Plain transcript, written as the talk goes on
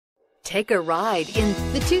Take a ride in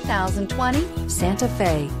the 2020 Santa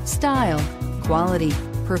Fe. Style, quality,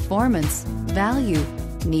 performance, value.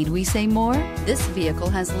 Need we say more? This vehicle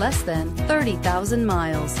has less than 30,000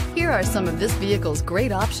 miles. Here are some of this vehicle's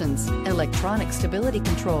great options: electronic stability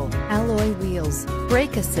control, alloy wheels,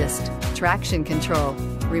 brake assist, traction control,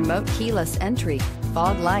 remote keyless entry,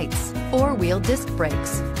 fog lights, four-wheel disc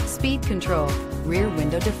brakes, speed control, rear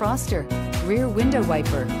window defroster, rear window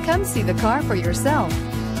wiper. Come see the car for yourself.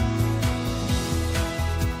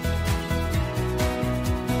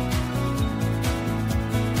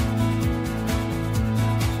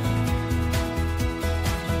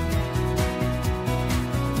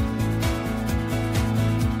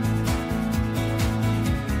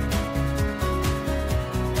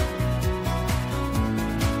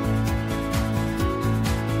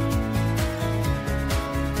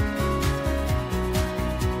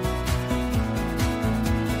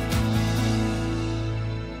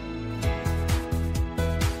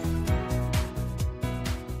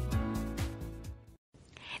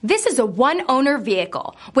 This is a one-owner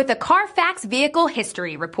vehicle with a Carfax Vehicle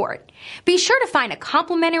History Report. Be sure to find a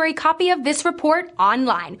complimentary copy of this report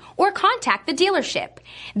online or contact the dealership.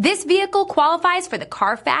 This vehicle qualifies for the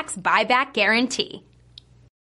Carfax Buyback Guarantee.